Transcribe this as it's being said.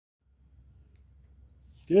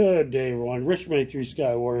Good day, everyone. Rich May 3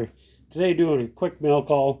 Sky Warrior. Today, doing a quick mail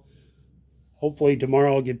call. Hopefully,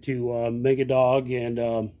 tomorrow I'll get to Mega Dog and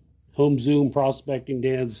Home Zoom Prospecting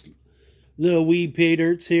Dan's little wee pay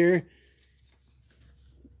dirts here.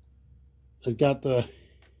 I've got the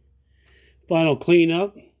final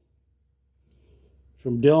cleanup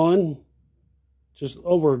from Dylan, just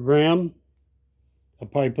over a gram. I'll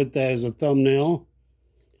probably put that as a thumbnail.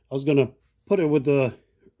 I was going to put it with the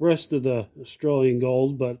rest of the Australian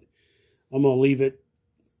gold, but I'm going to leave it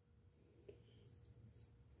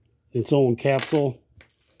its own capsule.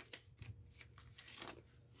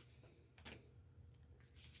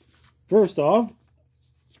 First off,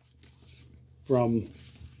 from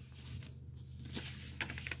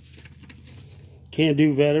Can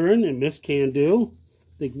Do Veteran and Miss Can Do.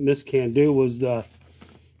 I think Miss Can Do was the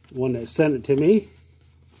one that sent it to me.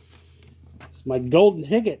 It's my golden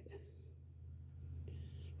ticket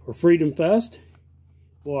for Freedom Fest.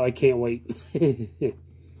 Boy, I can't wait.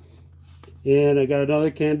 And I got another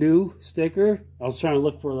Can Do sticker. I was trying to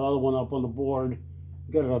look for the other one up on the board.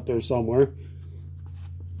 Got it up there somewhere.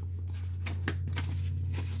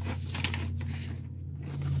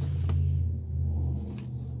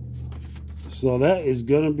 So that is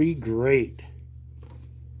going to be great.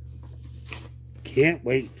 Can't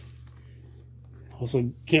wait.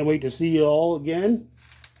 Also, can't wait to see you all again.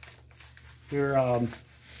 Here,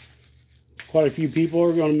 quite a few people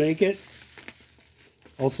are going to make it.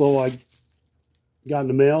 Also, I got in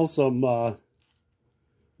the mail some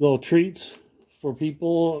little treats for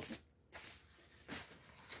people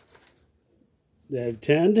that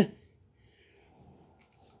attend.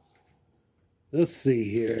 Let's see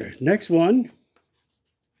here. Next one.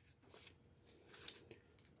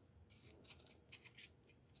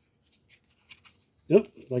 Yep,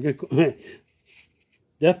 like a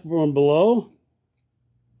Death from Below.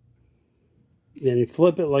 Then you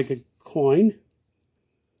flip it like a coin.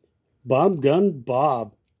 Bomb Gun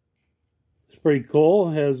Bob. It's pretty cool.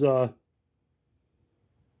 It has of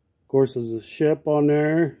course, there's a ship on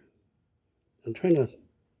there. I didn't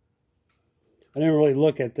really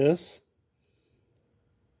look at this.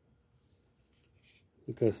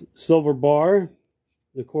 Because silver bar,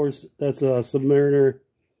 of course, that's a Submariner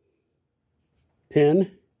pin,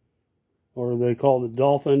 or they call it the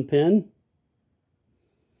dolphin pin.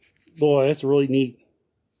 Boy, that's really neat.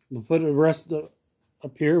 We'll put the rest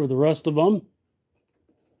up here with the rest of them.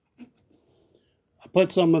 I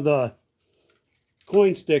put some of the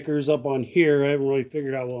coin stickers up on here. I haven't really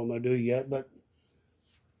figured out what I'm going to do yet, but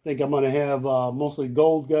I think I'm going to have mostly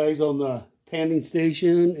gold guys on the panning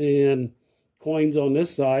station and coins on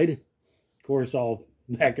this side. Of course, I'll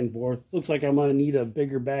back and forth. Looks like I'm going to need a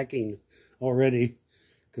bigger backing already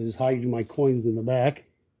because it's hiding my coins in the back.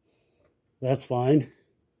 That's fine.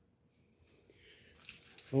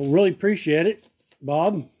 So really appreciate it,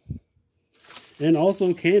 Bob. And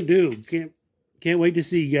also Can Do. Can't wait to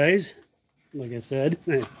see you guys. Like I said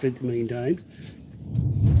 50 million times.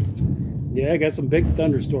 Yeah, I got some big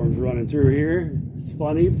thunderstorms running through here. It's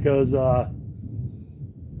funny because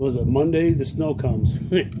was it Monday? The snow comes.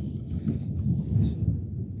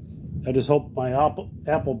 I just hope my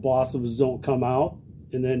apple blossoms don't come out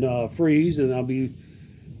and then freeze, and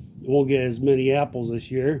won't get as many apples this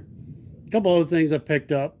year. A couple other things I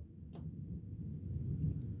picked up.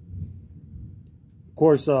 Of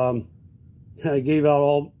course, I gave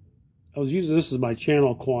out I was using this as my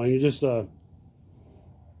channel coin. Just a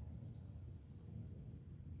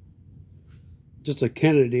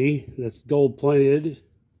Kennedy that's gold plated.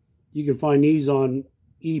 You can find these on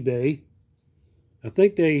eBay. I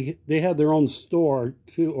think they have their own store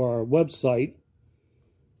too, or website.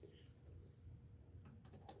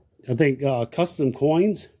 I think Custom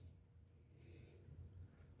Coins.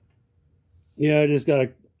 Yeah, I just got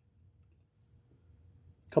a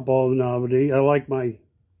couple of novelty. I like my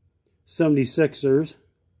 76ers.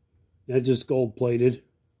 That's just gold plated.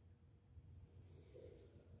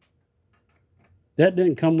 That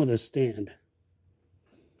didn't come with a stand.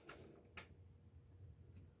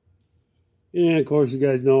 And of course, you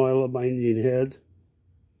guys know I love my Indian heads.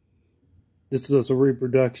 This is just a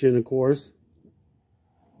reproduction, of course,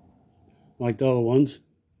 like the other ones.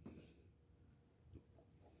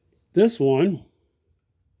 This one,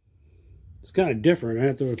 it's kind of different. I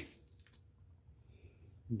have to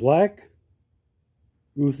black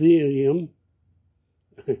ruthenium.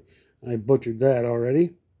 I butchered that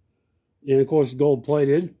already. And of course, gold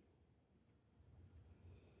plated.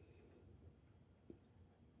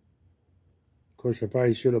 Of course, I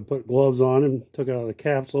probably should have put gloves on and took it out of the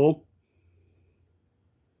capsule.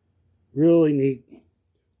 Really neat.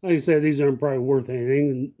 Like I said, these aren't probably worth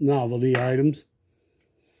anything, novelty items.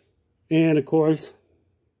 And of course,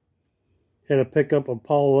 had to pick up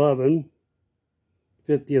Apollo 11,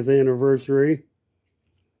 50th anniversary.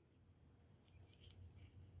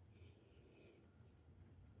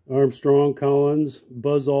 Armstrong, Collins,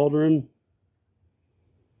 Buzz Aldrin. Of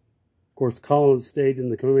course, Collins stayed in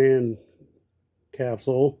the command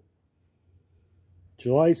capsule.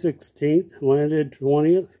 July 16th, landed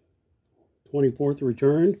 20th. 24th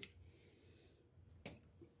returned.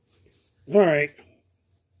 All right.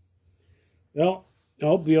 Well, I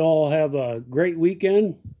hope you all have a great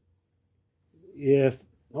weekend.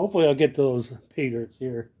 Hopefully I'll get those pay dirts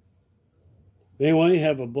here. Anyway,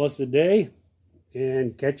 have a blessed day.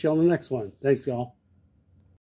 And catch you on the next one. Thanks, y'all.